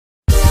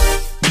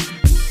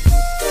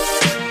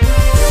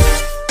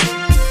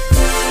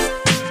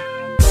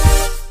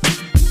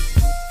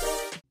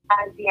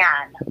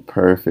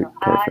Perfect,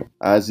 perfect.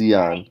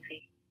 Asiahn.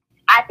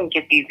 I think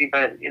it's easy,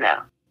 but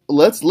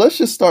Let's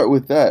just start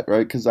with that,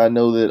 right? Because I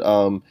know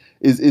that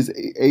is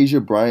Asia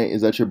Bryant,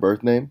 is that your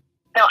birth name?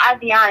 No,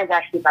 Asiahn is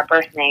actually my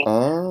birth name.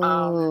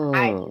 Oh.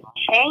 I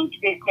changed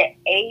it to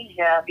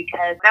Asia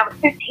because when I was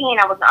 15,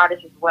 I was an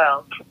artist as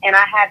well. And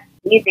I had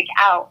music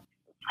out,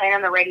 playing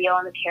on the radio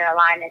in the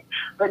Carolinas,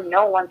 but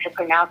no one could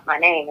pronounce my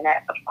name. And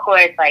of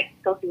course, like,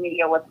 social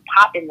media wasn't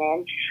popping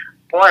then,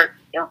 or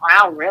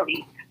around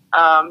really.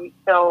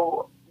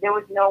 So there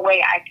was no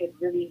way I could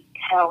really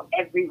tell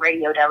every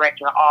radio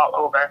director all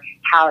over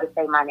how to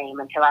say my name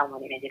until I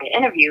went in and did an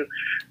interview.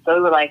 So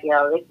we were like,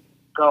 yo, this is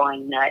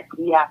going nuts.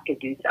 We have to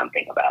do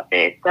something about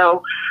this.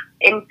 So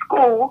in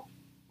school,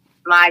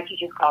 my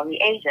teachers called me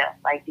Asia,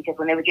 like, because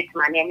when they would get to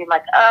my name, they're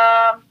like,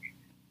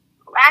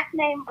 last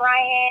name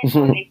Brian.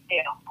 And they say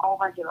a whole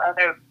bunch of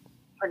other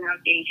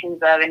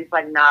pronunciations of it. And it's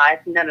like, nah,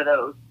 it's none of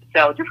those.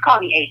 So just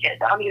call me Asia.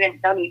 Don't even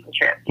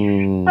trip.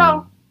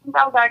 So since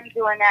I was already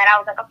doing that, I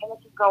was like, okay,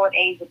 let's just go with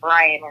Asia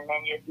Brian and then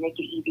just make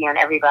it easy on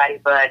everybody.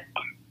 But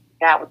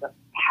that was a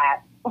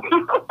pass.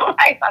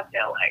 I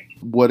feel like.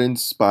 What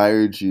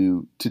inspired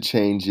you to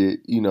change it,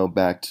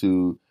 back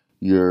to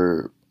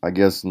your, I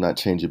guess not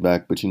change it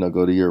back, but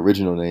go to your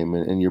original name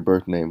and your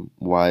birth name?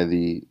 Why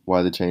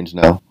the change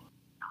now?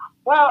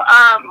 Well,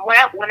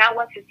 when I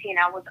was 15,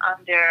 I was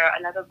under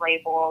another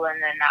label,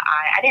 and then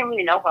I didn't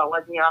really know who I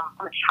was.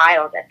 I'm a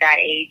child at that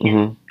age,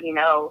 and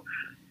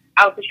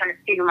I was just trying to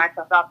figure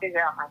myself out,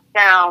 figure out my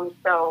sound.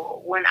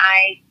 So when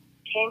I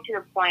came to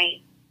the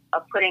point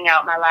of putting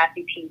out my last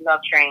EP,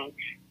 Love Train,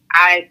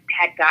 I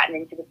had gotten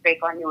into the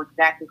space where I knew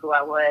exactly who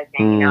I was,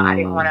 and I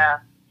didn't want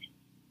to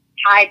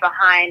hide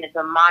behind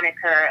the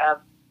moniker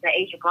of the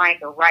Asia Bryant,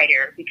 the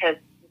writer, because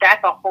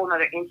that's a whole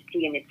other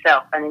entity in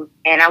itself. And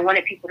I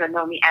wanted people to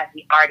know me as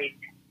the artist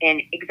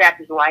and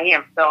exactly who I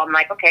am. So I'm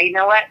like, okay, you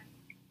know what?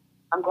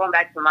 I'm going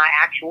back to my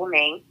actual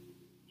name.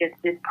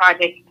 This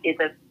project is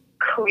a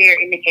clear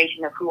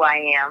indication of who I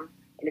am,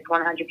 and it's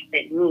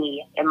 100%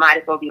 me. It might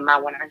as well be my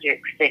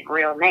 100%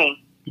 real name.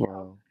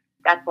 Wow.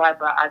 That's why I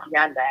brought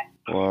Asiahn back.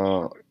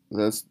 Wow.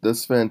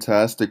 That's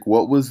fantastic.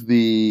 What was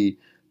the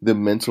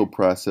mental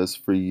process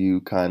for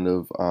you kind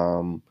of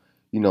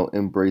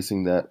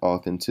embracing that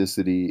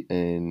authenticity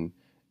and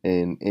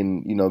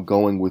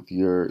going with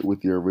your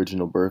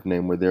original birth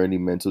name? Were there any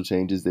mental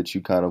changes that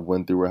you kind of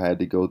went through or had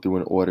to go through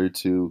in order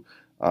to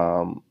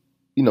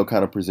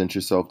kind of present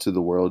yourself to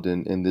the world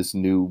in this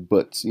new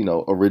but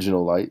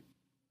original light?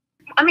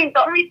 I mean,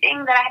 the only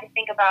thing that I had to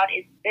think about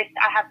is this: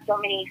 I have so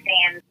many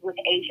fans with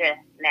Asia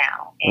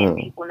now, and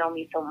people know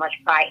me so much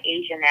by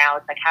Asia now.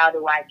 It's like, how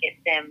do I get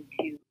them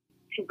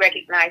to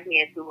recognize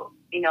me as who,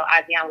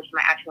 Asiahn, which is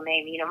my actual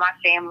name. My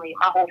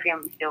whole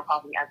family still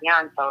calls me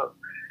Asiahn. So,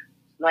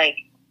 like,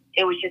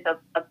 it was just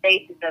a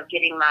basis of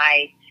getting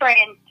my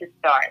friends to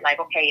start. Like,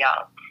 okay,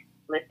 y'all,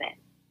 listen,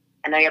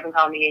 I know y'all been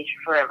calling me Asia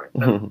forever,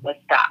 so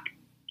let's stop.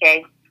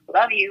 Okay?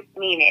 Love you,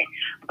 mean it.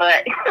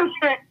 But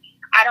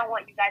I don't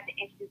want you guys to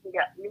introduce me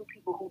to new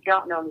people who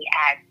don't know me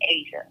as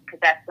Asia, because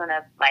that's going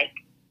to, like,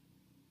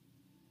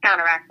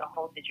 counteract the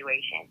whole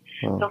situation.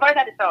 So first I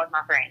had to start with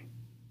my friends.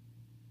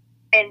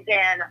 And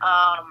then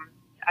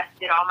I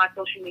did all my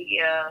social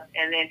media,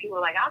 and then people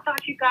were like, I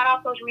thought you got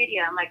off social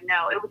media. I'm like,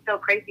 no, it was so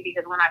crazy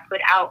because when I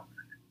put out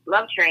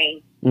Love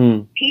Train,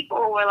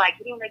 people were like,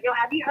 yo,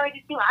 have you heard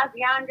this new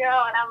Asiahn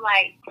girl? And I'm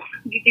like,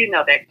 you do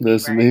know that.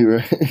 That's right? me,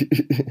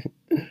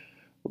 right?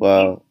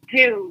 Wow.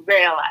 You do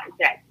realize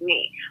that's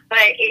me. But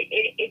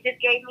it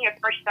just gave me a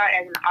fresh start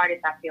as an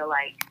artist, I feel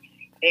like.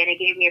 And it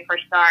gave me a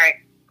fresh start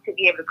to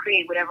be able to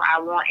create whatever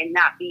I want and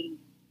not be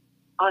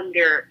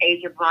under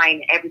Asia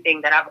Bryant,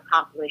 everything that I've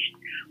accomplished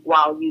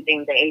while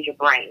using the Asia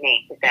Bryant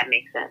name, if that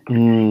makes sense.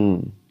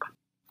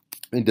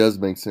 It does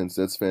make sense.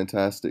 That's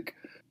fantastic.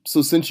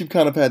 So since you've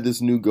kind of had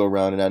this new go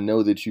round, and I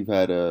know that you've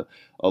had a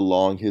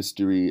long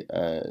history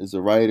as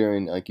a writer,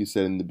 and like you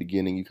said in the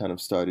beginning, you kind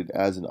of started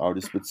as an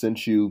artist, but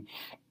since you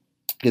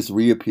just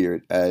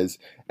reappeared as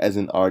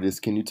an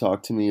artist, can you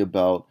talk to me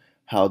about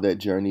how that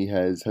journey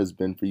has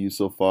been for you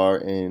so far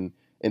and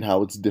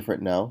how it's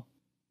different now?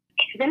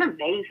 It's been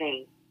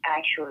amazing.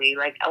 Actually,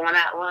 like when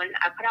I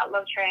put out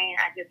Love Train,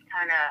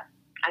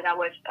 I got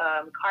with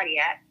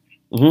Cardiac.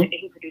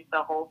 He produced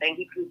the whole thing.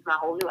 He produced my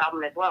whole new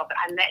album as well. But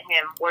I met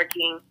him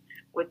working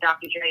with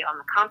Dr. Dre on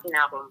the Compton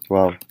album.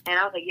 Wow! And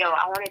I was like, yo,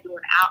 I want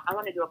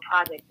to do a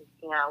project,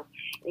 And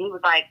he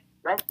was like,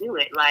 let's do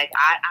it. Like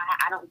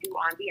I don't do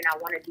R&B, and I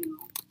want to do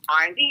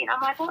R&B. And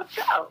I'm like, well, let's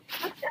go,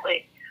 let's do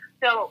it.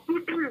 So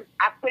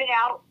I put it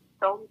out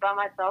solely by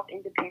myself,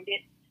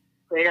 independent.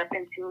 Put it up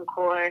in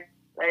TuneCore.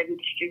 Let it be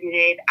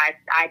distributed.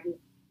 I just,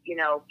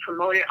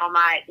 promote it on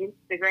my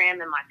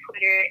Instagram and my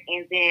Twitter,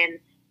 and then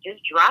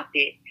just dropped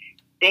it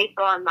based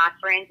on my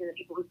friends and the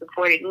people who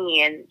supported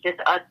me, and just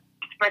us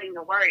spreading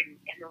the word.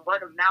 And the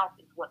word of mouth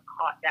is what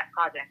caught that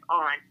project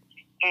on.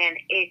 And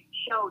it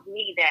showed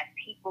me that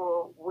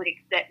people would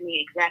accept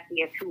me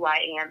exactly as who I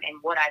am and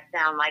what I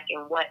sound like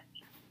and what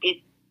is,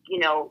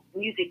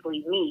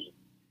 musically me.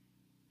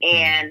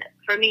 And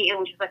for me, it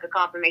was just like a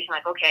confirmation,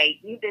 like, okay,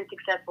 you've been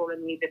successful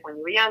in music when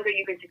you were younger,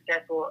 you've been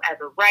successful as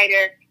a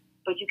writer,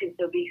 but you can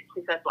still be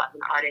successful as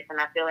an artist.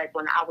 And I feel like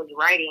when I was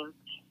writing,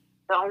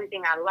 the only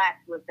thing I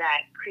lacked was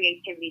that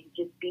creativity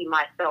to just be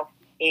myself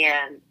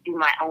and do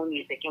my own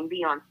music and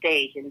be on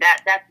stage. And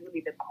that's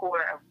really the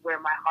core of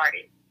where my heart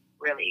is,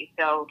 really.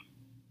 So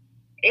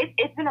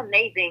it's been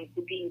amazing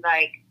to be,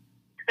 like,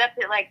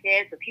 accepted like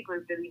this, or people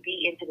really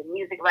be into the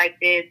music like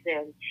this.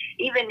 And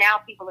even now,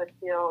 people are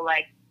still,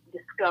 like,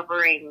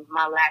 discovering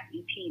my last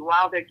EP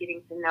while they're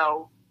getting to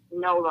know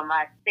NOLA,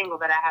 my single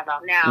that I have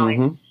out now.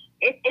 And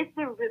it's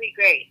been really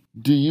great.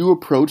 Do you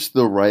approach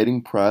the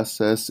writing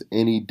process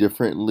any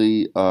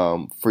differently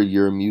for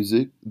your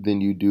music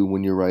than you do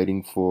when you're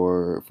writing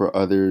for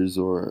others,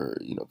 or,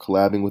 you know,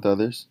 collabing with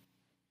others?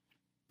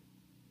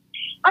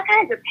 It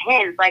kind of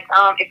depends. Like,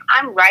 if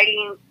I'm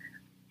writing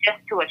just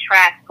to a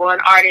track for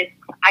an artist,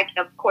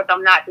 of course,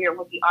 I'm not there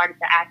with the artist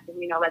to ask them,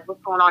 you know, like,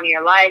 what's going on in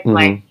your life?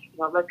 Like, you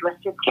know, let's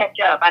just catch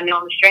up. I know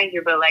I'm a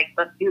stranger, but, like,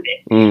 let's do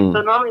this.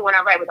 So normally when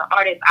I write with an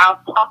artist,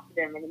 I'll talk to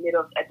them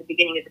at the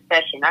beginning of the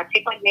session. I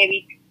take, like,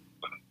 maybe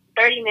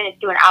 30 minutes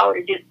to an hour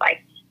to just,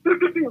 like,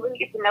 really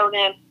get to know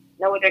them,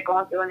 know what they're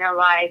going through in their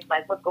life,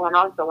 like, what's going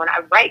on. So when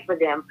I write for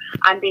them,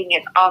 I'm being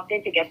as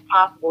authentic as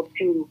possible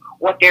to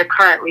what their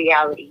current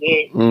reality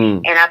is.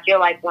 And I feel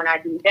like when I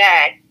do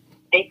that,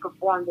 they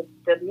perform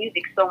the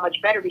music so much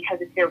better because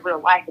it's their real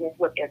life and it's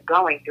what they're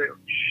going through.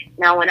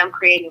 Now, when I'm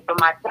creating for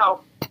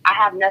myself, I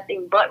have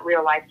nothing but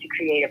real life to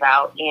create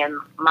about and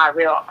my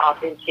real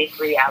authentic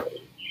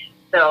reality.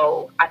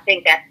 So I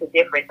think that's the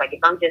difference. Like, if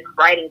I'm just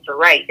writing to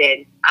write,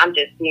 then I'm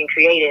just being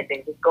creative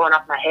and just going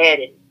off my head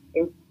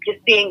and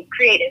just being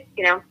creative,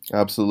 you know?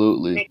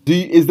 Absolutely.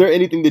 Is there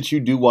anything that you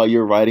do while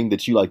you're writing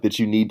that you like, that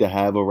you need to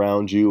have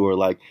around you, or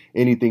like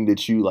anything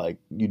that you like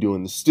you do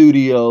in the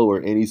studio,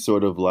 or any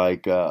sort of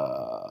like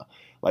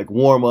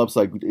warm ups?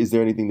 Like, is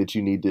there anything that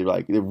you need to,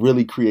 like, that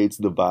really creates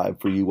the vibe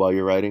for you while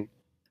you're writing?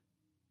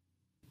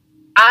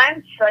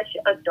 I'm such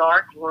a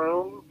dark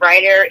room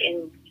writer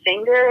and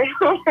singer.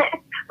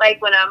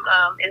 Like, when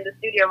I'm in the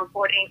studio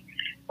recording,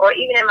 or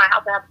even in my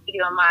house, I have a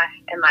studio in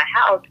my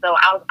house, so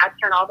I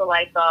turn all the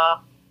lights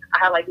off. I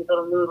have, like, these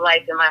little mood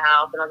lights in my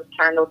house, and I'll just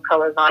turn those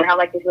colors on. I have,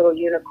 like, this little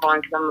unicorn,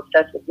 because I'm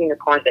obsessed with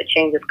unicorns, that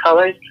changes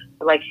colors,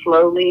 like,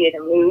 slowly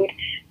in a mood.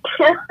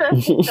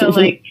 So,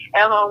 like,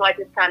 at home, I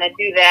just kind of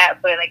do that.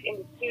 But, like, in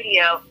the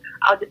studio,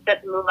 I'll just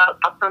set the mood out.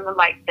 I'll turn the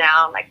lights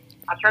down. Like,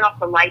 I'll turn off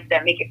the lights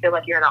that make it feel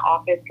like you're in an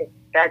office, because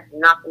that's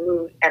not the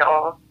mood at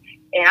all.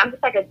 And I'm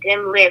just, like, a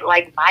dim lit,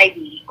 like,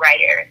 vibey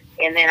writer.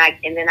 And then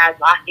I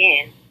lock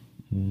in.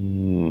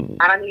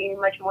 I don't need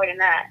much more than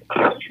that.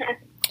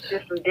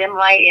 Just some dim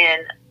light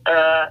and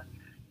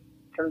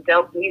some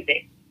dope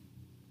music.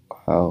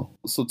 Wow.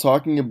 So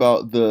talking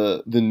about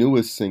the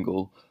newest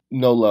single,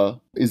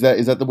 NOLA, is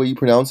that the way you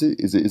pronounce it?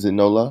 Is it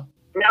NOLA?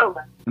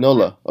 NOLA.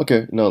 NOLA.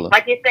 Okay, NOLA.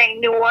 Like you're saying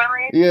New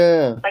Orleans.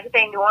 Yeah. Like you're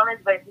saying New Orleans,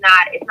 but it's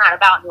not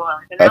about New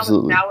Orleans. And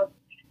Absolutely.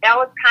 That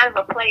was kind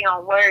of a play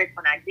on words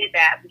when I did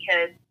that,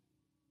 because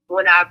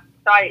when I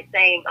started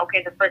saying,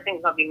 okay, the first thing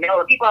is going to be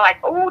NOLA, people are like,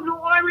 oh, New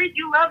Orleans,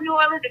 you love New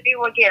Orleans, and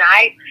people get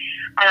hype.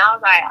 And I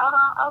was like,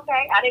 oh,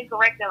 okay. I didn't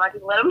correct them. I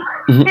just let them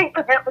think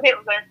what they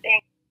were going to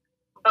sing.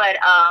 But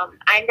I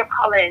ended up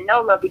calling it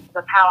NOLA because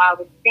of how I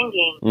was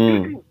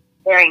singing.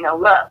 There ain't no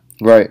love.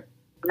 Right.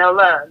 No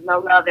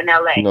love in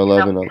L.A. No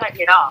love in L.A.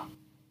 Cutting it off,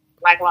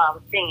 like, while I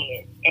was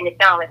singing it. And it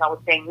sounded like I was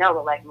saying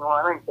NOLA, like New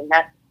Orleans. And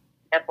that's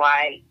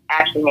why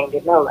I actually named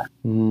it NOLA.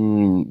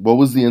 What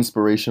was the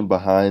inspiration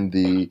behind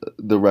the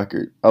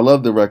record? I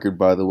love the record,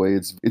 by the way.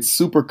 It's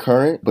super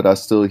current, but I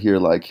still hear,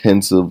 like,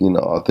 hints of, you know,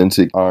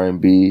 authentic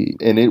R&B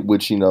in it,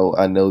 which, you know,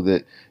 I know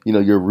that, you know,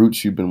 your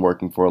roots, you've been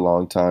working for a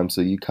long time,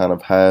 so you kind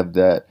of have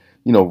that,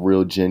 you know,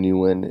 real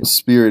genuine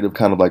spirit of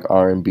kind of like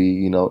R&B,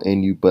 you know,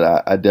 in you.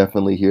 But I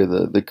definitely hear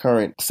the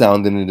current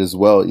sound in it as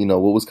well. You know,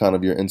 what was kind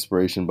of your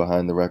inspiration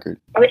behind the record?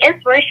 The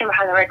inspiration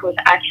behind the record was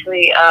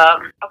actually,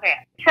 okay,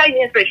 to tell you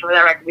the inspiration for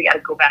that record, we got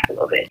to go back a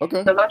little bit.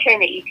 Okay. So Love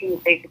Train, the EP, is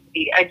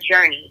basically a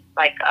journey,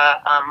 like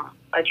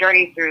a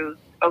journey through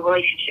a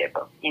relationship,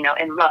 you know,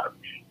 in love,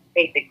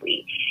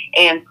 basically.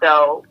 And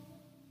so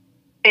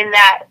in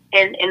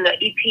the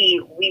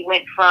EP, we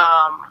went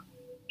from,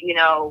 you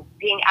know,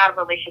 being out of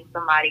a relationship with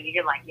somebody,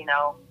 you're like, you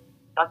know,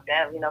 fuck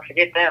them, you know,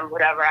 forget them,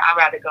 whatever. I'd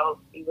rather go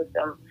be with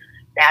some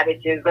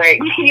savages. Like,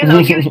 you know,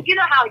 you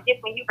know how it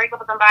gets when you break up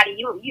with somebody,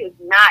 you're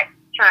not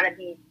trying to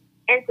be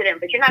into them,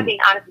 but you're not being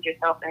honest with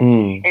yourself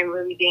and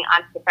really being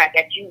honest with the fact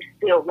that you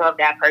still love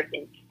that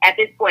person. At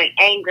this point,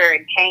 anger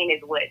and pain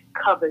is what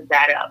covers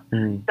that up.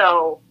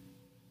 So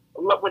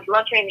with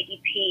Love Train, the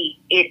EP,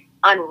 it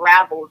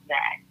unravels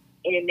that.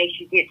 And it makes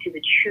you get to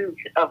the truth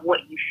of what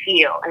you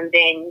feel. And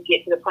then you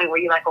get to the point where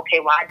you're like, okay,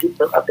 well, I do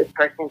still love this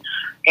person.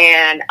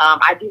 And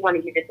I do want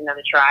to give this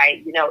another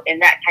try, you know, and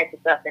that type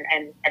of stuff.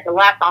 And the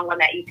last song on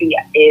that EP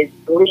is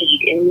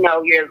Lead. And, you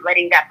know, you're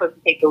letting that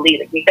person take the lead.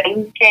 Like, you say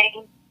you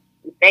change,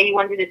 you say you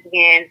want to do this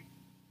again,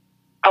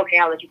 okay,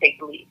 I'll let you take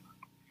the lead.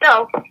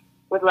 So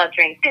with Love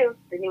Train 2,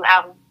 the new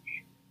album,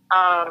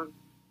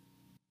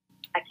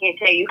 I can't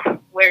tell you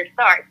where it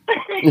starts. But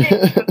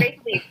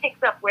basically, it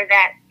picks up where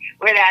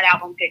that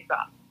album picks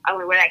up. I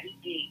mean, where that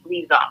EP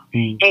leaves off,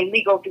 and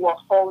we go through a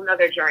whole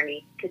nother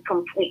journey to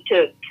complete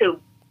to.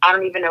 I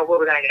don't even know where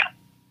we're gonna go.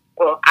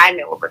 Well, I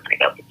know where we're gonna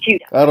go. But you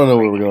don't. I don't know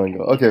where we're gonna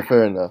go. Okay,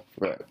 fair enough.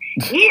 Right.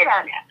 You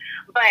don't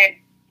know. But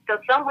so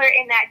somewhere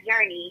in that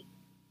journey,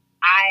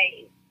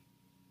 I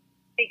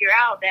figure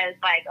out that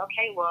it's like,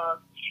 okay, well,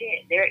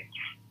 shit,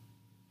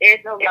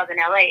 there's no love in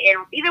LA.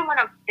 And even when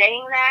I'm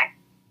saying that,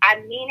 I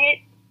mean it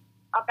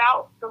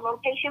about the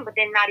location, but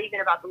then not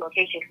even about the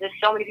location, because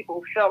there's so many people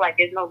who feel like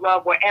there's no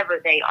love wherever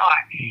they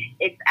are.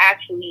 It's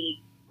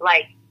actually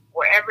like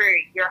wherever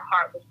your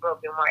heart was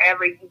broken,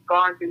 wherever you've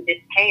gone through this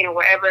pain, or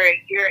wherever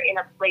you're in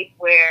a place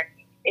where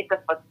it's a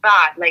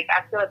facade. Like,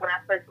 I feel like when I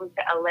first went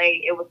to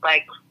LA, it was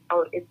like,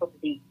 oh, it's supposed to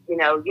be, you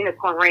know,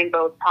 unicorn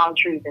rainbows, palm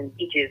trees, and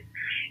beaches,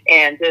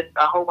 and just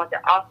a whole bunch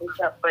of awesome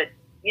stuff. But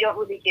you don't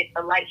really get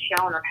the light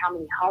shown on how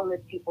many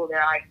homeless people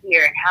there are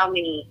here, and how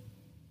many,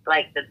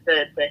 like, the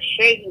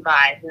shady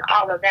vibes and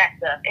all of that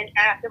stuff. And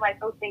I feel like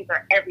those things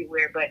are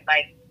everywhere, but,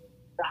 like,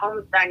 the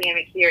homeless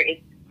dynamic here is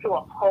to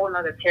a whole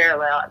nother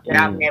parallel that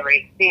I've never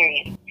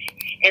experienced.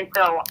 And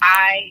so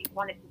I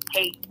wanted to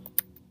take,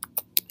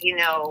 you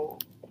know,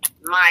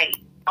 my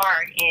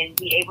art and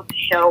be able to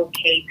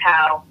showcase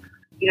how,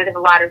 you know, there's a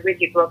lot of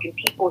rigid, broken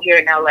people here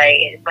in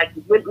LA. It's like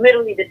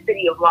literally the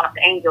city of Los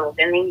Angeles.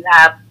 And then you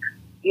have,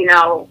 you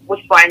know,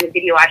 which is why in the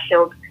video I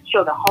show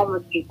the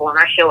homeless people, and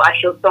I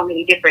show so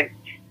many different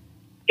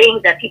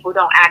things that people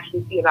don't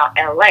actually see about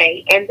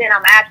LA. And then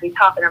I'm actually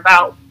talking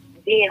about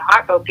being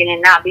heartbroken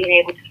and not being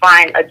able to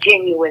find a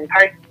genuine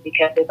person,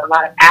 because there's a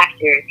lot of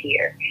actors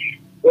here.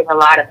 There's a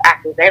lot of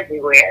actors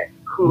everywhere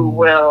who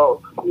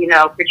will, you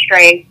know,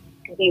 portray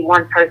to be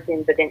one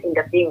person, but then end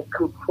up being a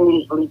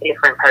completely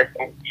different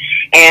person.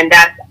 And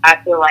that's,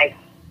 I feel like,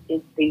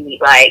 is the,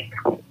 like,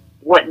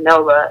 what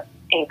NOLA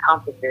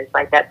encompasses.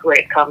 Like, that's where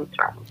it comes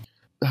from.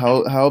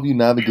 How have you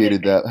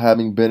navigated that,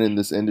 having been in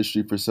this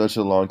industry for such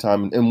a long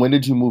time? And when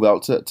did you move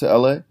out to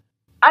LA?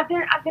 I've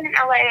been in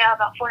LA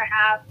about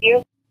 4.5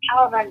 years.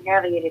 How have I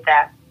navigated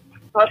that?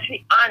 Well, to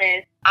be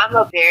honest, I'm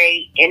a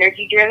very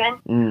energy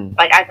driven.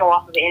 Like, I go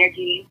off of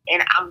energy,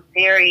 and I'm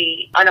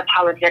very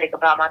unapologetic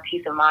about my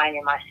peace of mind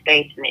and my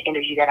space and the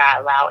energy that I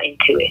allow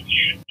into it.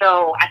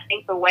 So I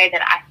think the way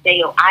that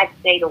I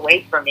stayed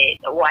away from it,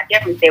 well, I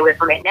definitely stay away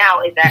from it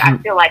now, is that I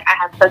feel like I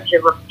have such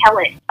a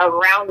repellent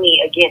around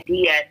me against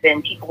BS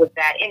and people with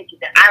bad energy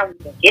that I don't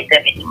even get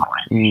them anymore.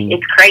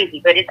 It's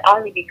crazy, but it's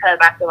only because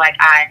I feel like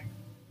I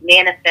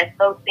manifest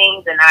those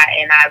things, and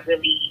I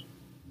really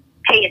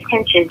pay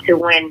attention to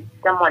when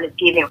someone is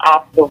giving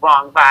off the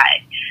wrong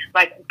vibe.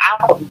 Like,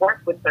 I won't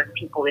work with certain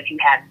people if you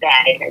have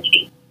bad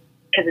energy,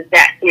 because it's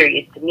that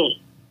serious to me.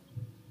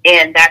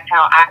 And that's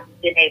how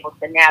I've been able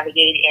to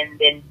navigate and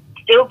then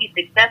still be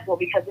successful,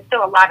 because there's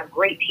still a lot of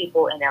great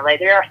people in LA.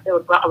 There are still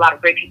a lot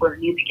of great people in the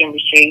music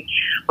industry,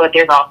 but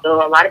there's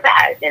also a lot of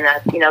bad. And,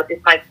 you know,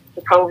 it's like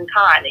the pros and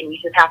cons, and you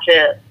just have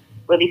to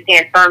really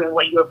stand firm in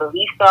what your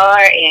beliefs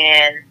are,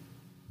 and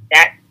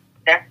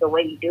that's the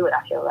way you do it,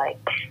 I feel like.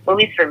 Well,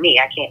 at least for me,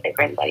 I can't say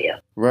for anybody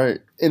else.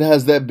 Right. And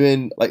has that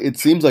been, like, it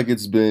seems like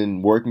it's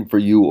been working for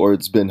you, or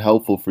it's been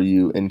helpful for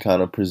you in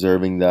kind of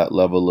preserving that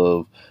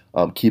level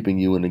of keeping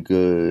you in a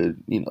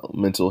good, you know,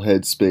 mental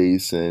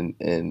headspace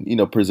and, you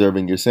know,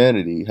 preserving your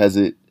sanity.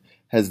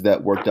 Has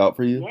that worked out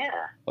for you? Yeah.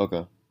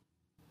 Okay.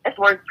 It's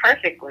worked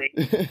perfectly.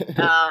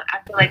 I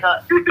feel like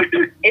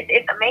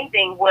it's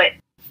amazing what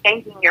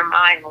changing your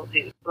mind will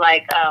do.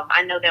 Like,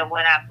 I know that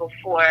when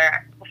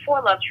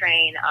before Love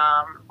Train,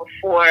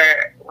 before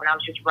when I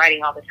was just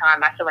writing all the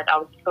time, I feel like I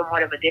was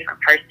somewhat of a different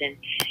person.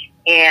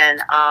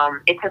 And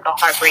it took a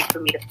heartbreak for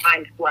me to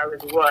find who I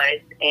really was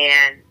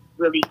and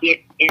really get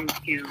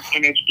into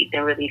energies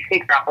and really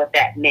figure out what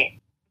that meant.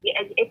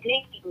 It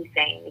did keep me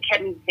sane.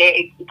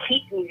 It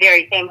keeps me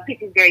very sane. It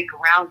keeps me very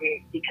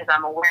grounded, because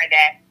I'm aware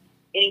that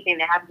anything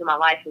that happens in my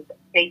life is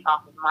based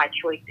off of my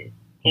choices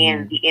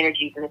and the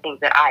energies and the things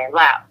that I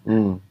allow.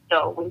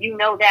 So when you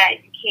know that,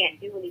 you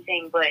can't do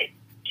anything but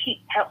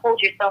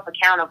hold yourself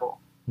accountable.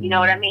 You know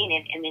what I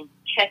mean? And then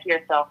check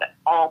yourself at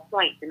all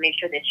points and make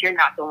sure that you're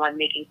not the one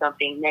making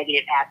something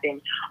negative happen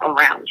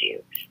around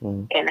you.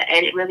 And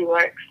it really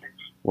works.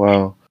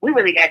 Wow. We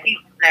really got deep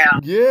now.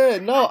 Yeah,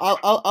 no,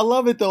 I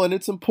love it though, and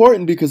it's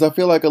important because I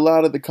feel like a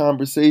lot of the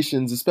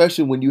conversations,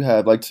 especially when you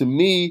have, like, to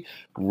me,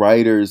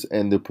 writers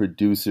and the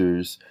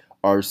producers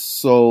are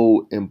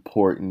so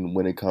important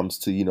when it comes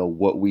to, you know,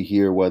 what we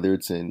hear, whether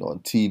it's on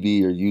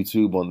TV or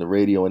YouTube, on the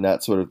radio and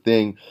that sort of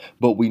thing.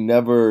 But we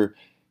never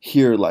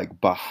hear,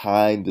 like,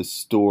 behind the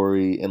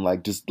story and,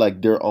 like, just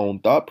like their own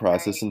thought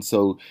process. And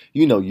so,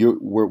 you know,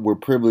 we're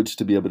privileged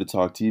to be able to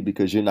talk to you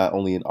because you're not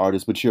only an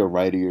artist, but you're a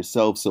writer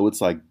yourself. So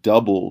it's like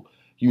double,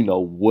 you know,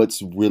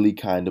 what's really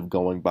kind of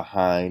going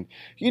behind,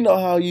 you know,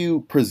 how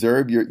you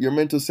preserve your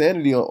mental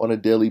sanity on a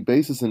daily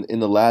basis. And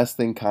the last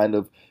thing kind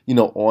of, you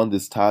know, on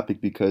this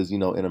topic, because, you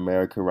know, in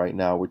America right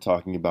now, we're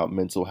talking about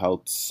mental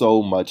health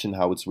so much and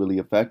how it's really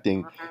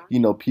affecting, you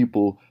know,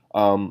 people.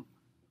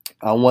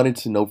 I wanted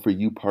to know for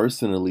you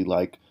personally,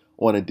 like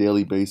on a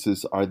daily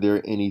basis, are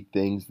there any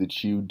things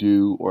that you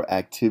do or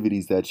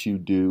activities that you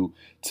do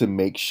to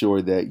make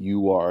sure that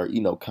you are,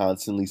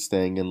 constantly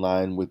staying in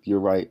line with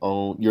your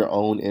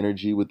own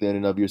energy within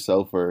and of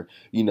yourself, or,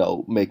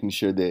 making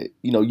sure that,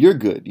 you're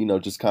good,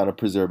 just kind of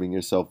preserving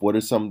yourself? What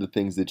are some of the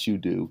things that you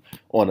do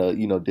on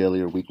a, daily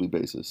or weekly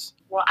basis?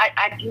 Well,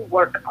 I do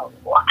work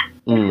a lot.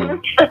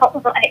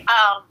 So, like,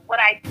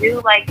 what I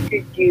do like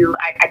to do,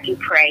 I do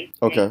pray.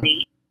 Okay.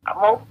 Daily,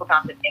 multiple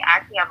times a day. I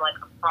actually have like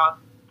a cross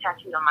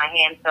tattooed on my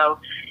hand, so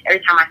every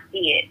time I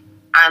see it,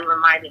 I'm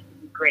reminded to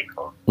be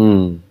grateful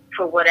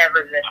for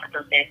whatever the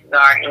circumstances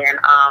are,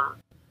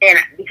 and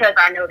because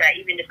I know that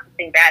even if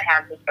something bad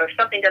happens or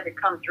something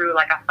doesn't come through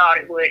like I thought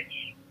it would,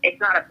 it's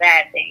not a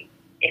bad thing.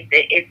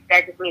 If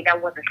that just means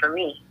that wasn't for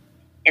me,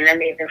 and that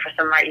may have been for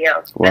somebody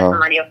else. Wow. That's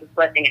somebody else's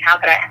blessing, and how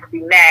could I ever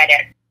be mad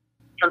at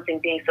something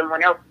being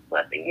someone else's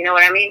blessing? You know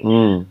what I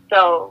mean?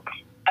 So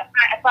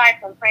aside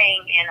from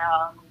praying, and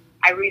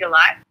I read a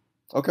lot.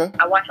 Okay.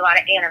 I watch a lot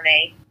of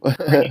anime. Like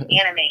an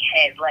anime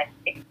head. Like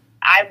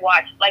I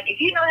watch, like if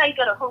you know how you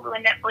go to Hulu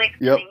and Netflix,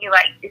 and you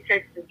like it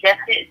says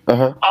suggested.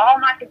 All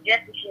my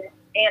suggested shit is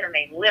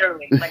anime,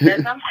 literally. Like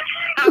there's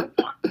something.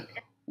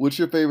 What's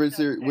your favorite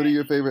series? What are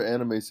your favorite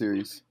anime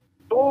series?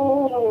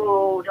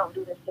 Ooh, don't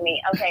do this to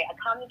me. Okay,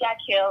 Akame ga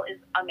Kill is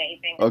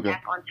amazing. Okay.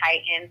 Attack on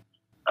Titan.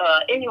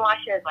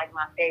 Inuyasha is like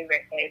my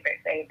favorite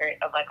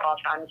of like all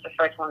time. It's the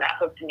first one that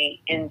hooked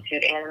me into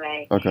the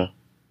anime. Okay.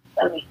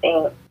 Let me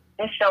think.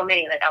 There's so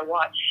many. Like I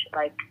watch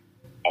like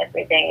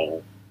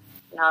everything.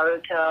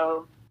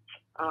 Naruto.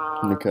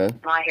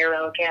 My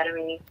Hero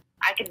Academy.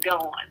 I could go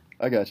on.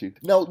 I got you.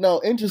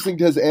 Now, interesting,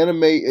 because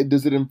anime,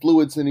 does it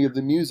influence any of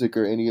the music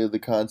or any of the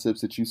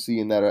concepts that you see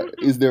in that?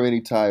 Is there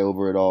any tie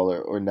over at all,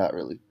 or not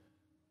really?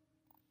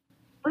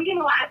 Well,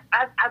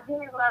 I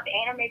really love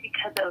anime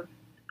because of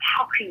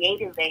how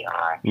creative they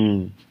are.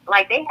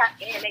 Like, they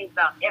have anime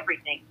about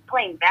everything.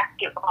 Playing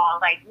basketball,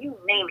 like, you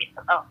name it.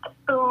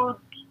 Food,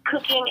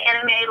 cooking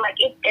anime, like,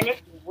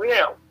 it's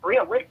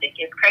realistic.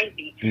 It's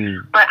crazy.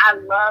 But I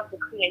love the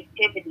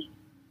creativity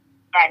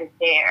that is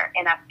there.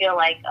 And I feel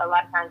like a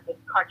lot of times with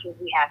cartoons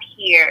we have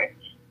here,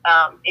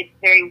 it's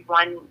very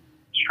one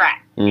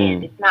track.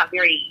 And it's not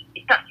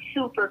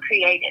super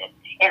creative.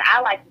 And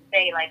I like to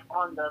say, like,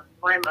 on the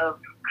brim of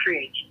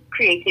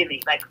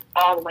creativity, like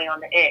all the way on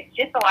the edge,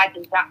 just so I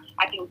can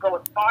go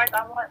as far as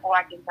I want, or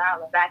I can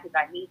dial it back as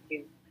I need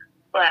to.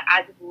 But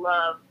I just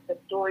love the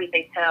stories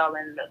they tell,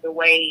 and the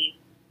way,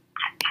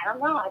 I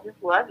don't know, I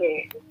just love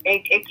it.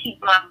 It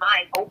keeps my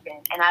mind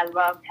open, and I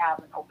love to have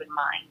an open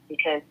mind,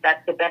 because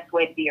that's the best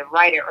way to be a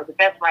writer, or the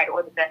best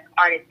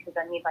artist, because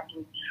that means I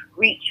can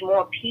reach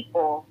more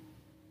people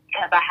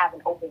if I have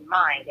an open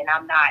mind, and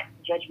I'm not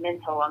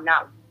judgmental. I'm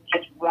not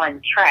just one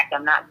track.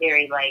 I'm not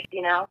very, like,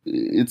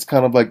 It's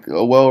kind of like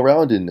a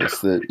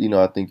well-roundedness that,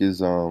 I think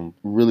is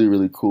really,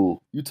 really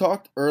cool. You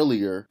talked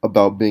earlier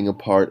about being a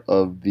part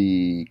of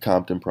the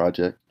Compton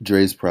project,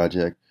 Dre's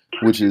project,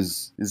 which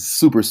is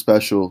super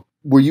special.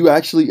 Were you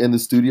actually in the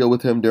studio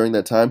with him during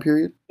that time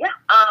period? Yeah.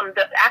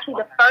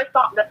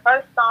 The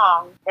first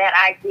song that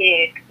I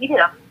did, he did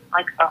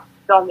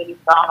so many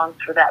songs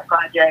for that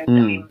project. I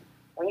mean,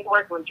 when you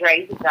work with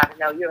Dre, you got to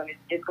know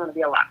it's going to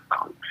be a lot of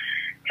songs.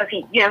 Because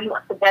he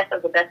wants the best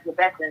of the best of the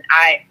best, and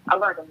I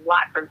learned a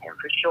lot from him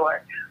for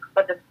sure.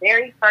 But the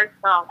very first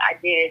song I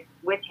did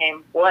with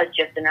him was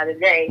Just Another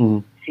Day,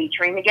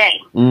 featuring The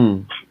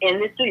Game, in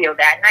the studio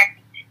that night.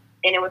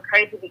 And it was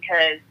crazy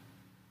because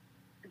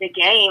The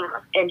Game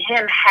and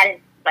him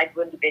hadn't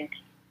been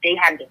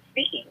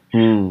speaking.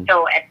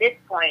 So at this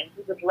point,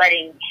 he was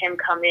letting him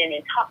come in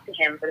and talk to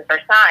him for the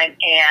first time,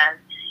 and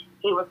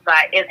he was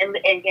like,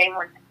 and Game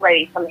wanted to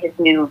play some of his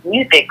new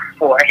music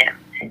for him.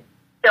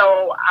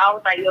 So I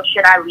was like, yo,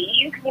 should I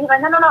leave? And he was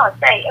like, no,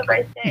 stay.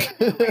 Everybody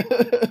stay.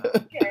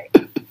 Okay.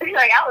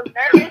 Like, I was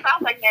nervous. I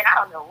was like, man, I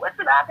don't know what's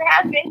about to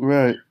happen.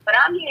 Right. But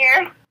I'm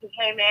here. He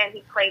came in,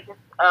 he played this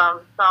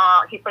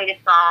song, he played his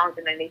songs,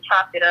 and then they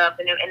chopped it up,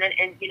 and then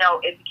it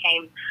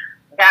became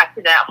back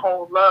to that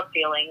whole love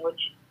feeling,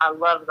 which I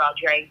love about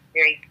Drake.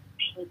 Very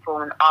peaceful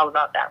and all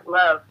about that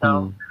love.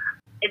 So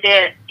and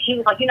then he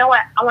was like, you know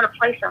what? I want to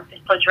play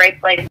something. So Drake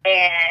played it,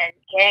 and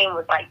Game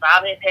was like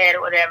bobbing his head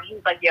or whatever. He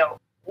was like, yo,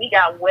 we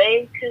got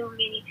way too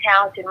many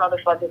talented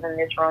motherfuckers in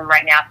this room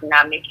right now to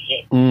not make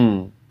it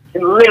hit.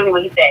 Literally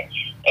what he said.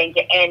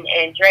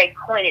 And Drake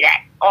pointed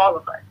at all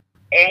of us.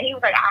 And he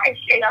was like, all right,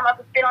 shit, I'm about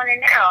to sit on it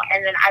now.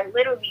 And then I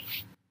literally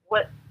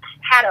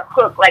had a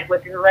hook, like,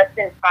 within less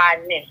than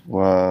 5 minutes.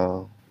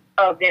 Wow.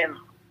 Of them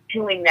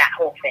doing that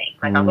whole thing.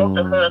 Like, I wrote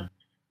the hook,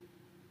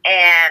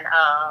 and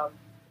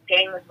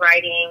Game was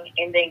writing,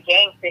 and then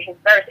Game did his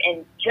verse.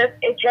 And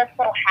it just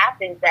so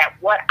happens that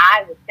what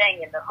I was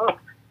saying in the hook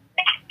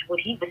matched what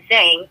he was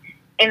saying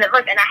in the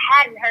verse. And I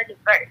hadn't heard his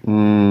verse.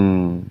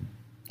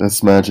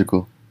 That's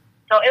magical.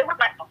 So it was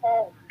like a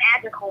whole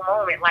magical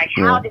moment. Like,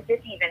 how did this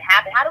even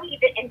happen? How do we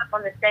even end up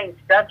on the same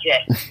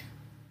subject?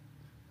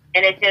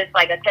 And it's just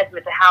like a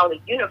testament to how the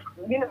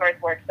universe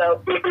works.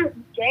 So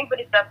Game put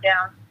his stuff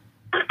down.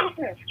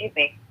 Excuse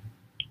me.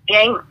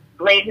 Gang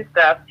played his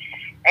stuff,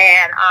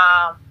 and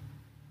I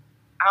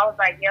was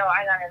like, yo,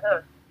 I got a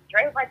hook.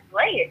 Dre was like,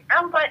 play it.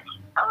 I was like,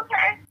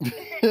 okay.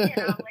 And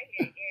I played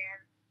it,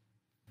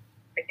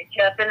 and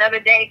Just Another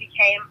Day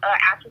became an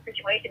actual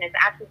situation. It's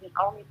actually the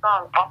only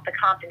song off the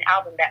Compton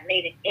album that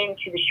made it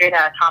into the Straight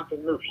Outta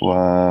Compton movie.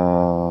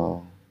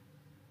 Wow.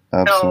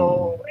 Absolutely.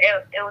 So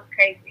it was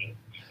crazy.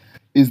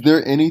 Is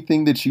there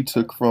anything that you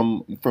took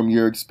from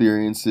your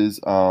experiences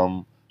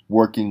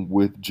working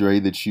with Dre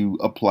that you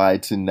apply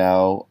to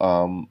now,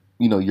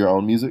 your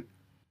own music?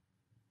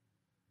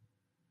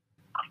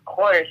 Of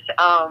course.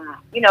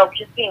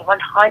 Just being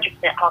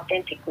 100%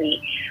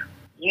 authentically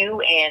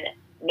you and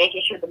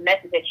making sure the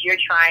message that you're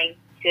trying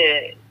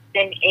to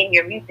send in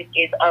your music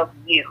is of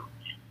you.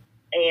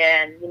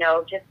 And,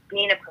 just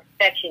being a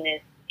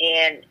perfectionist.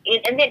 And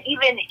then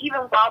even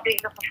while being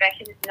a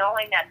perfectionist,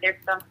 knowing that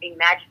there's something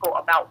magical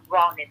about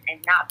rawness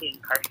and not being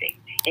perfect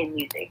in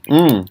music.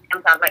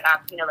 Sometimes, like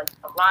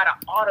a lot of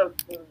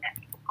auto-tune that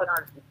people put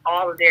on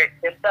all of their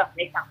stuff,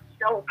 they sound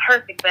so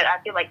perfect, but I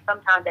feel like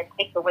sometimes that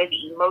takes away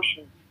the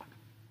emotion.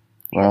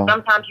 Wow.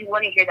 Sometimes you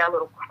want to hear that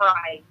little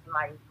cry in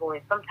somebody's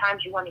voice.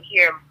 Sometimes you want to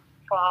hear them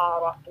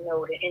fall off the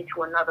note and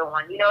into another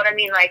one. You know what I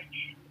mean? Like,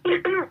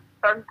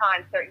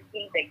 sometimes certain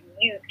things that you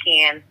use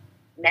can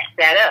mess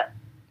that up.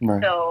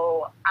 Right.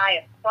 So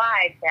I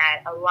applied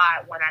that a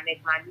lot when I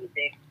make my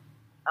music,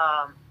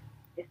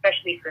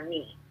 especially for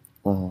me.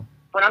 Uh-huh.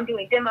 When I'm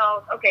doing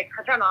demos, okay,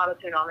 turn the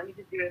auto-tune on. Let me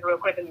just do this real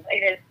quick and play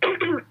this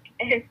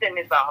and send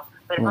this off.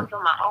 But if I'm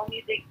doing my own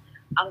music,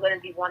 I'm going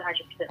to be 100%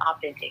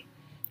 authentic.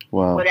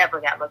 Wow. Whatever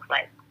that looks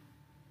like.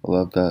 I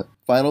love that.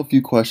 Final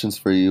few questions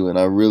for you, and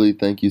I really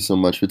thank you so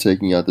much for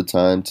taking out the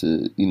time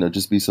to,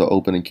 just be so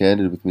open and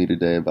candid with me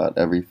today about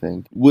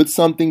everything. What's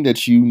something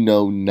that you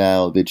know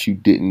now that you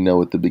didn't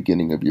know at the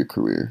beginning of your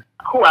career?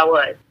 Who I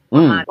was.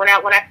 When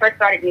I first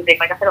started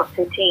music, like I said, I was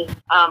 15.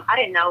 I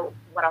didn't know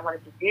what I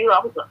wanted to do. I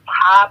was doing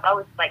pop. I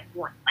was doing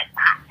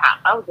pop.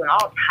 I was doing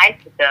all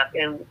types of stuff,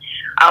 and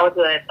I was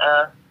with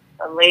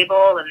a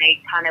label, and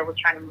they kind of were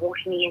trying to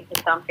morph me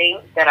into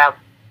something that I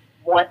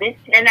wasn't,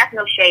 and that's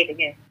no shade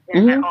against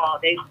them at all.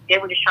 They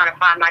were just trying to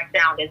find my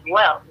sound as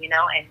well,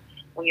 and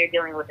when you're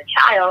dealing with a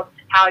child,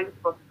 how are you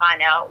supposed to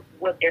find out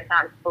what their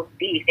sound is supposed to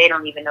be if they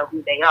don't even know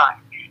who they are?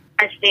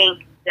 I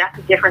think that's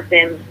the difference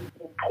in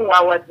who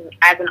I was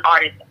as an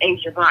artist,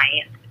 Asia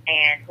Bryant,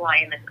 and who I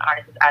am as an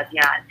artist,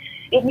 Asiahn.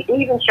 It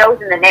even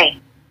shows in the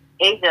name.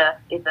 Asia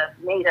is a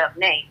made-up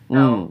name,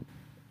 so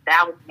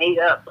that was made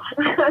up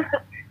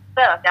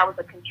stuff. That was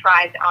a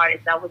contrived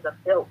artist. That was a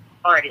built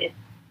artist.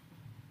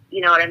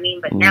 You know what I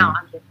mean? But now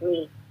I'm just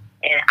me,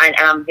 and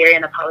I'm very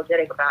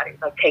unapologetic about it.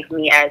 Like, take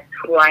me as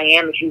who I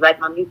am. If you like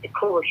my music,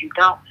 cool. If you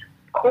don't,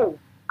 cool.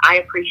 I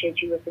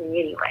appreciate you listening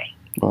anyway.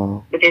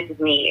 Wow. But this is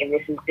me, and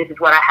this is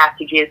what I have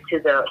to give to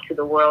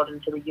the world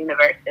and to the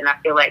universe. And I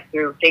feel like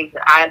through things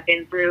that I've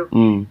been through,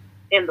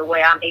 in the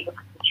way I'm able to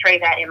portray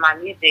that in my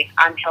music,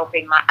 I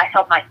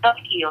help myself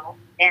heal,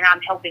 and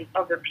I'm helping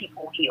other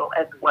people heal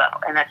as well.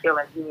 And I feel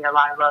like we need a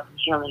lot of love and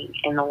healing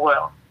in the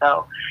world.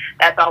 So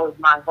that's always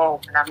my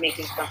goal when I'm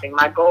making something.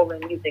 My goal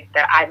in music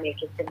that I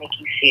make is to make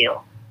you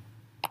feel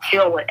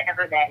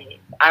whatever that is.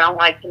 I don't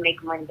like to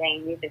make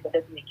mundane music that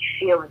doesn't make you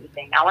feel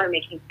anything. I want to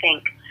make you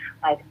think,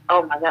 like,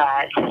 oh my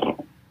God,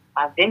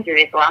 I've been through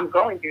this, or I'm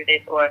going through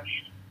this, or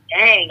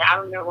dang, I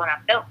remember when I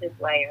felt this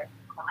way, or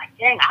I'm like,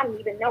 dang, I didn't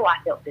even know I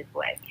felt this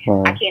way.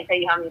 I can't tell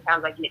you how many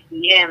times I get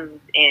DMs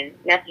and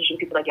messages from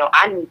people like, yo,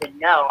 I didn't even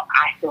know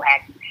I still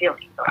had these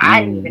feelings, or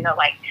I didn't even know,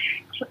 like,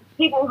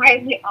 people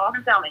write me all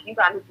the time, like, you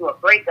got me through a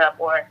breakup,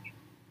 or,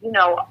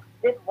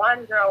 this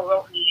one girl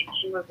wrote me, and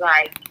she was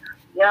like,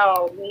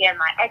 yo, me and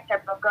my ex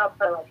had broke up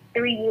for like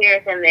 3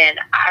 years, and then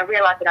I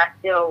realized that I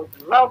still was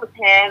in love with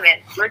him,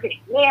 and we're getting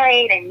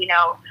married, and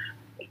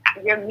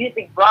your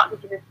music brought me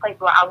to this place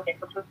where I was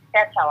able to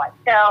accept how I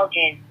felt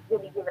and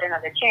really give it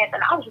another chance.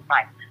 And I was just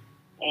like,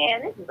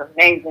 man, this is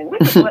amazing.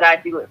 This is what I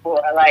do it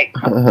for. Like,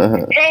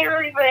 it ain't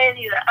really for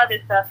any of the other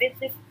stuff. It's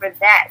just for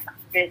that.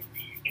 Because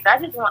I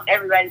just want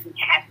everybody to be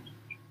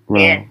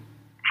happy and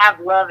have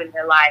love in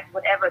their life,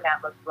 whatever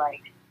that looks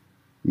like.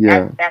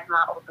 Yeah, that's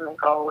my ultimate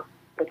goal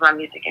with my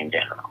music in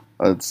general.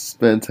 It's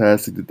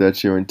fantastic that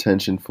that's your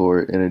intention for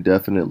it, and it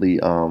definitely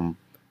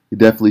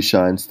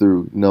shines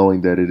through,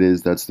 knowing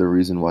that that's the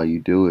reason why you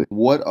do it.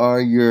 What are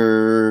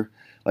your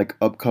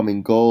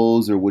upcoming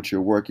goals, or what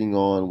you're working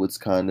on? What's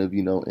kind of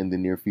in the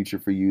near future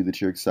for you that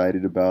you're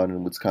excited about,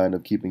 and what's kind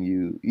of keeping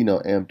you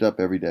amped up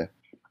every day?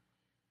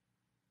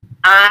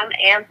 I'm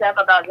amped up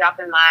about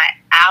dropping my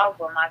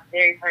album, my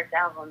very first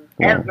album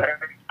ever.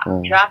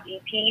 I've dropped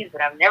EPs,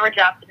 but I've never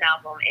dropped an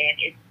album, and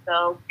it's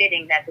so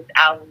fitting that this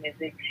album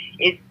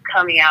is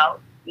coming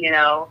out,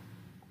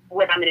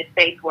 when I'm in a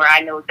space where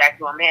I know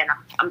exactly what I'm in.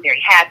 I'm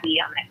very happy.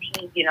 I'm at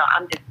peace.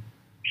 I'm just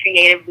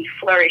creatively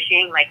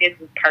flourishing. Like, this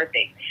is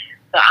perfect.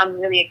 So I'm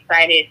really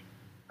excited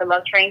for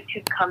Love Train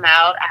to come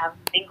out. I have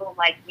a single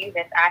like you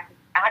that's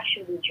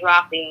actually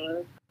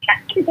dropping. Can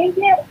I say the date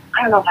yet?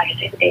 I don't know if I can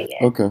say the date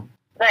yet. Okay.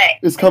 But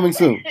it's coming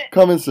soon.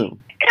 Coming soon.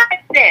 Coming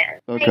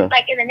soon. Okay.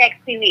 Like in the next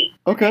 2 weeks.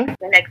 Okay.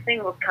 The next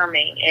single's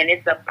coming, and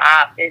it's a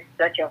vibe. It's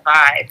such a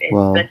vibe. It's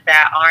Wow. such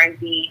that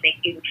R&B, make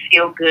you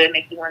feel good,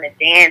 make you want to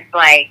dance.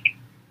 Like,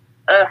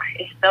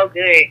 it's so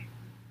good.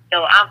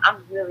 So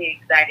I'm really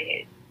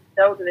excited.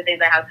 Those are the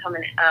things I have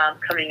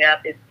coming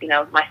up. Is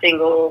my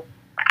single,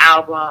 my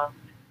album,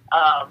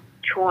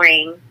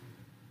 touring,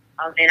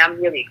 and I'm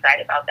really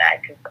excited about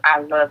that because I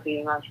love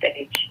being on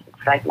stage.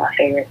 It's like my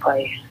favorite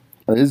place.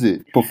 Is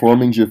it?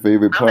 Performing's your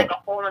favorite part? I'm like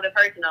a whole other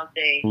person on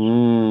stage.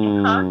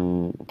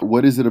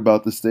 What is it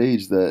about the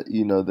stage that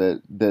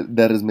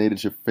that has made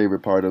it your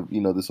favorite part of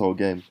this whole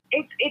game?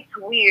 It's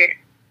weird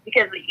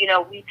because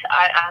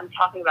I'm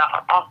talking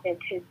about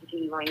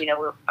authenticity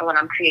when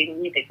I'm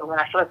creating music, but when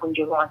I feel like when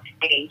you're on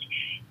stage,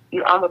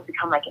 you almost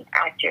become like an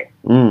actor.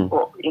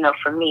 Well,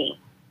 for me,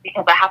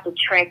 because I have to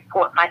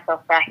transport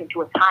myself back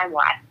into a time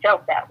where I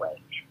felt that way.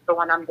 So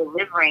when I'm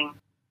delivering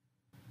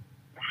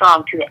the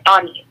song to the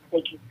audience,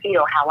 they can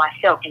feel how I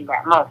felt in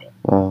that moment.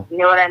 You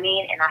know what I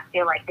mean? And I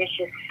feel like there's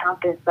just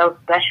something so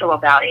special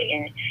about it,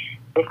 and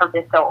there's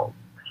something so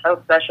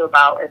special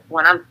about it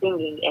when I'm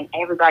singing and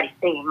everybody's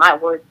singing my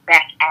words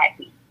back at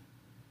me.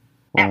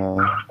 That's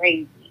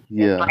crazy.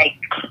 Yeah. It's like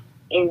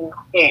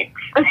intense.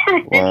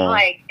 It's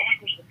like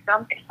there's just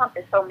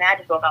something so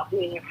magical about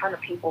being in front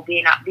of people,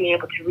 being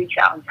able to reach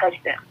out and touch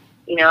them.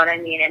 You know what I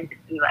mean? And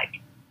just be like,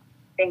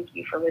 thank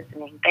you for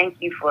listening. Thank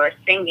you for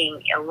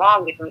singing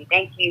along with me.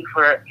 Thank you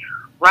for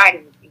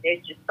riding with me.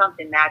 There's just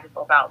something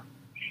magical about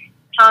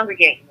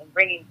congregating and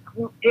bringing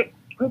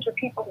groups of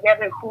people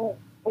together who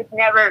would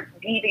never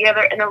be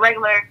together in a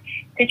regular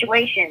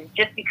situation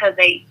just because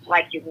they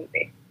like your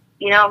music.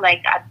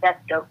 That's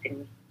dope to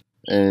me.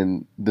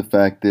 And the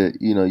fact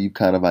that, you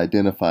kind of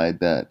identified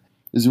that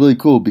is really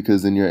cool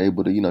because then you're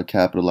able to,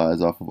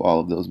 capitalize off of all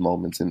of those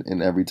moments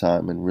in every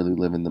time and really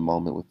live in the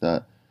moment with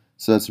that.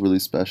 So that's really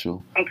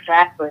special.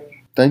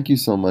 Exactly. Thank you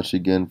so much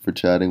again for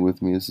chatting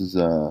with me. This is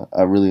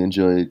I really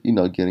enjoyed,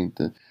 getting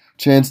the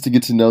chance to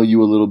get to know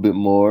you a little bit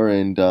more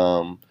and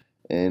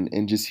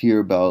just hear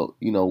about,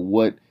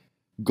 what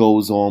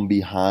goes on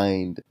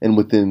behind and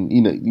within,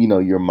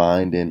 your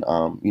mind and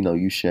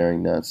you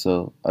sharing that.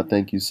 So I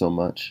thank you so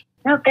much.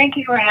 No, thank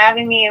you for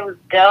having me. It was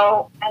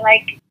dope. I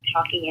like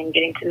talking and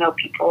getting to know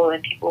people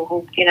and people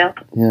who,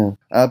 Yeah,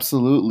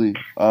 absolutely.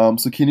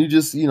 So can you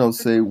just,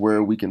 say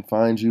where we can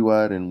find you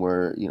at and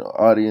where,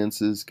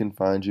 audiences can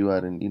find you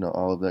at and,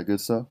 all of that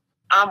good stuff?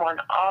 I'm on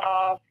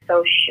all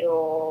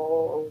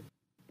social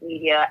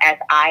media as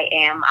I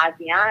am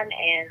Asiahn,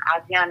 and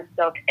Asiahn is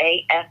spelled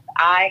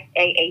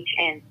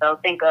Asiahn. So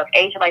think of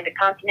Asia like the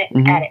continent,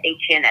 add an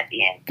HN at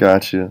the end.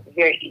 Gotcha.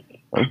 Very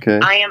easy. Okay.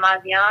 I am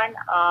Asiahn.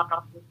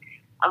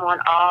 I'm on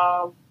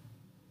all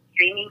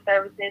streaming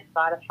services: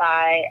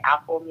 Spotify,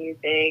 Apple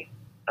Music,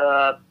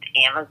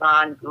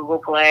 Amazon, Google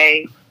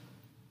Play.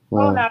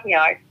 Well, not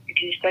yard. You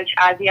can just search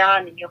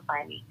Asiahn and you'll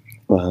find me.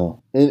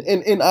 Wow.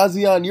 And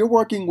Asiahn, you're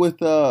working with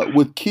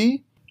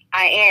Key?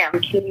 I am.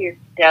 Key is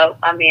dope.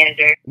 My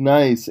manager.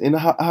 Nice. And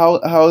how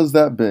has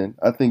that been?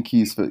 I think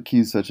Key's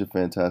such a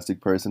fantastic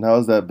person. How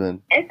has that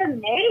been? It's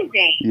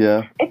amazing.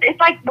 Yeah. It's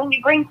like when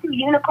we bring two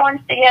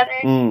unicorns together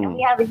and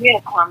we have a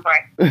unicorn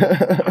party.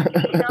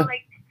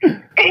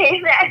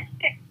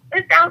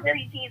 It sounds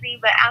really cheesy,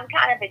 but I'm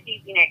kind of a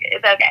cheesy nigga.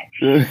 It's okay.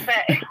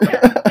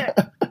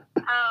 But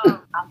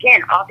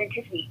again,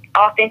 authenticity,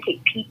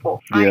 authentic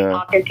people, find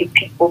authentic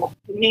people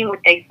who mean what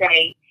they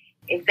say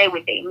and say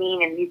what they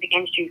mean in the music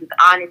industry, who's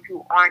honest,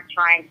 who aren't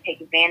trying to take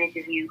advantage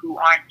of you, who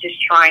aren't just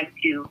trying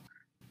to,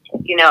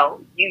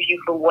 use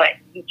you for what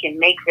you can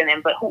make for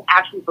them, but who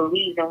actually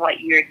believes in what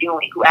you're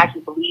doing, who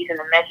actually believes in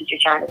the message you're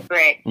trying to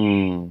spread.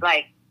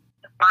 Like,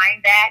 to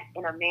find that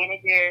in a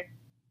manager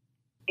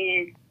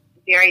is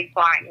very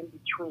far in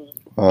between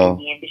in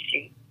the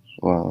industry.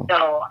 Wow.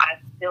 So I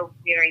feel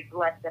very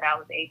blessed that I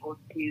was able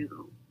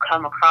to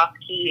come across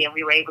Key and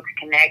we were able to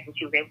connect and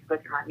she was able to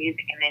listen to my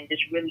music and then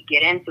just really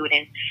get into it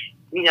and,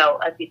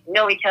 us get to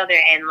know each other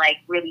and like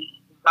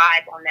really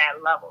vibe on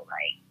that level.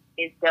 Like,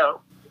 it's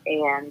dope.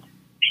 And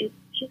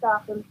she's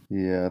awesome.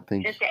 Yeah, I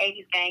think just the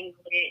 80s gang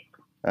with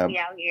it. We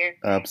out here.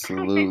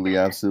 Absolutely,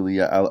 absolutely.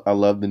 Yeah, I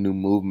love the new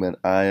movement.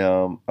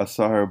 I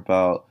saw her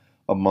about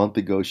a month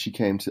ago. She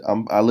came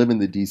to I live in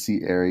the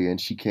DC area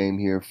and she came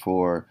here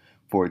for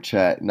a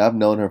chat, and I've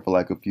known her for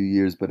like a few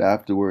years, but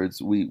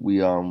afterwards we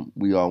all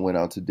went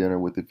out to dinner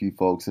with a few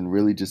folks and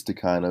really just to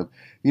kind of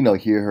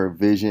hear her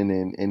vision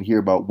and hear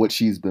about what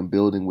she's been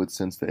building with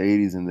since the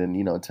 80s, and then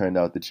it turned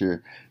out that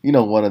you're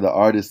one of the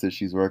artists that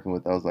she's working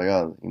with. I was like,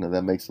 oh,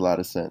 that makes a lot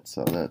of sense.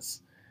 So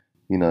that's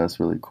that's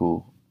really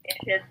cool. It's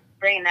just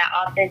bringing that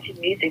authentic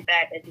music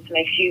back that just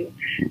makes you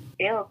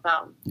feel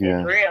something.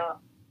 Yeah. It's real,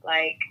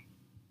 like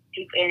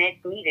people, and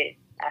it's needed.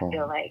 I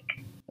feel like.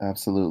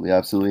 Absolutely,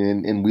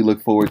 absolutely, and we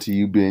look forward to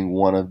you being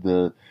one of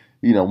the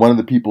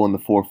people in the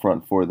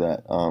forefront for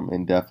that,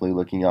 and definitely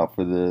looking out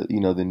for the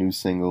the new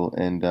single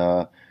and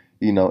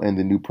and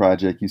the new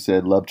project. You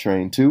said Love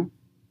Train 2?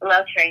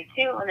 Love Train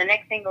 2, and the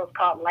next single is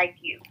called Like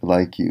You.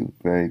 Like You,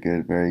 very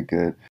good, very good.